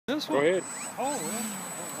this one? Go ahead. Oh, yeah. All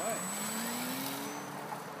right.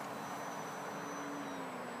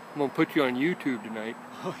 I'm going to put you on YouTube tonight.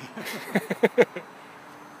 Oh, yeah.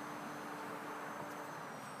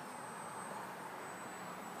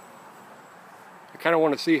 I kind of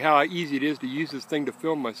want to see how easy it is to use this thing to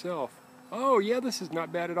film myself. Oh, yeah, this is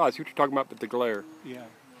not bad at all. I see what you're talking about with the glare. Yeah.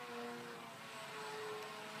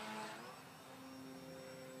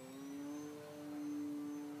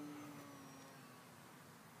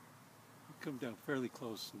 Come down fairly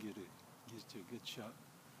close and get you a good shot.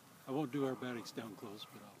 I won't do aerobatics down close,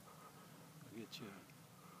 but I'll get you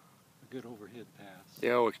a good overhead pass.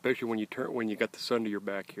 Yeah, oh, especially when you got the sun to your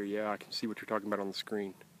back here. Yeah, I can see what you're talking about on the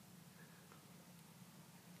screen.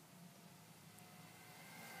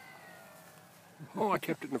 Oh, I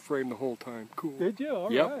kept it in the frame the whole time. Cool. Did you?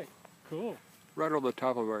 All Yep. right. Cool. Right over the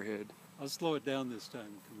top of our head. I'll slow it down this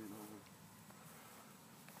time coming over.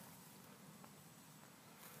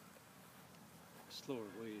 Slow her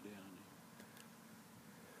way down here.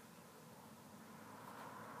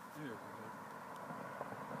 There we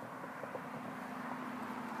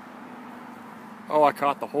go. Oh, I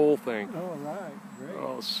caught the whole thing. All right. Great.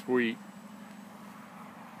 Oh, sweet.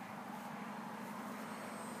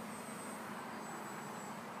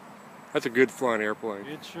 That's a good flying airplane.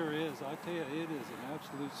 It sure is. I tell you, it is an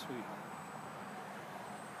absolute sweetheart.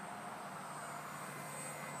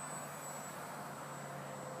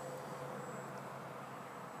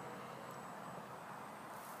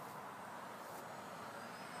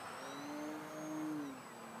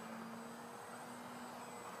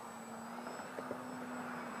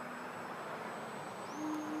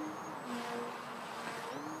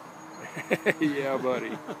 Yeah,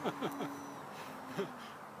 buddy.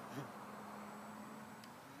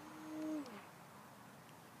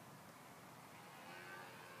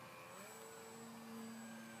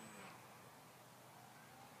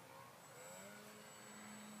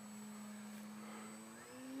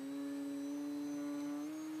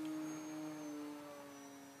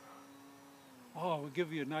 Oh, we'll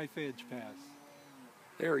give you a knife edge pass.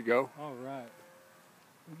 There we go. All right.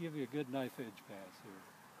 We'll give you a good knife edge pass here.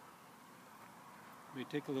 May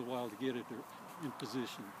take a little while to get it in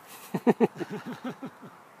position. All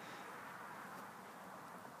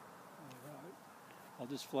right. I'll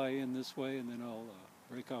just fly in this way and then I'll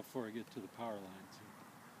break off before I get to the power lines.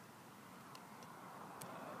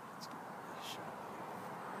 Let's get this shot.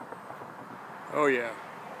 Oh, yeah.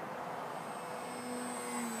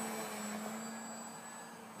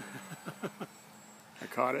 I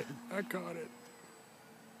caught it. I caught it.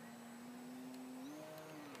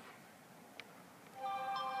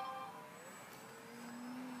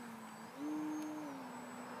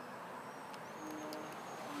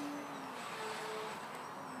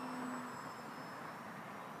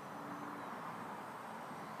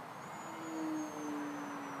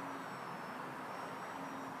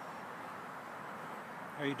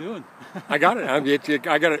 How you doing? I got it.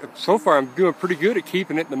 I got it. So far, I'm doing pretty good at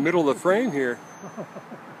keeping it in the middle of the frame here.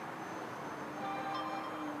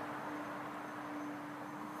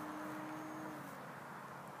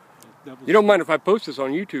 You don't mind if I post this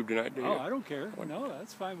on YouTube tonight, do you? Oh, I don't care. No,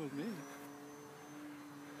 that's fine with me.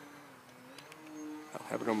 I'll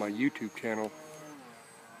have it on my YouTube channel.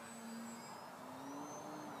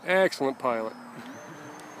 Excellent pilot.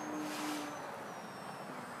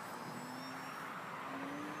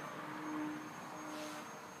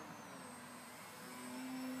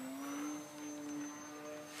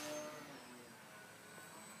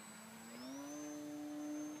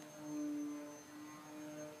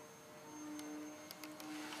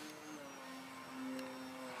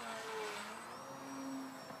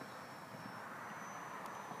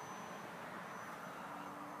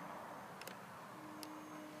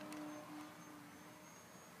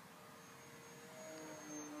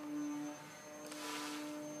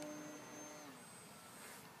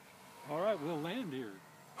 All right, we'll land here.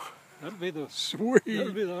 That'll be the Sweet.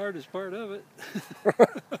 That'll be the hardest part of it.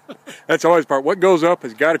 That's always part. What goes up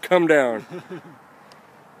has got to come down.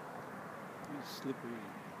 It's slippery.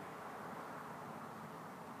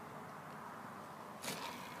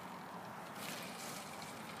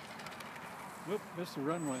 Whoop, missed the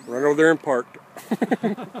runway. Run over there and parked.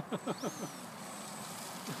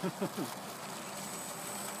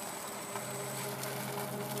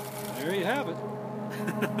 There you have it.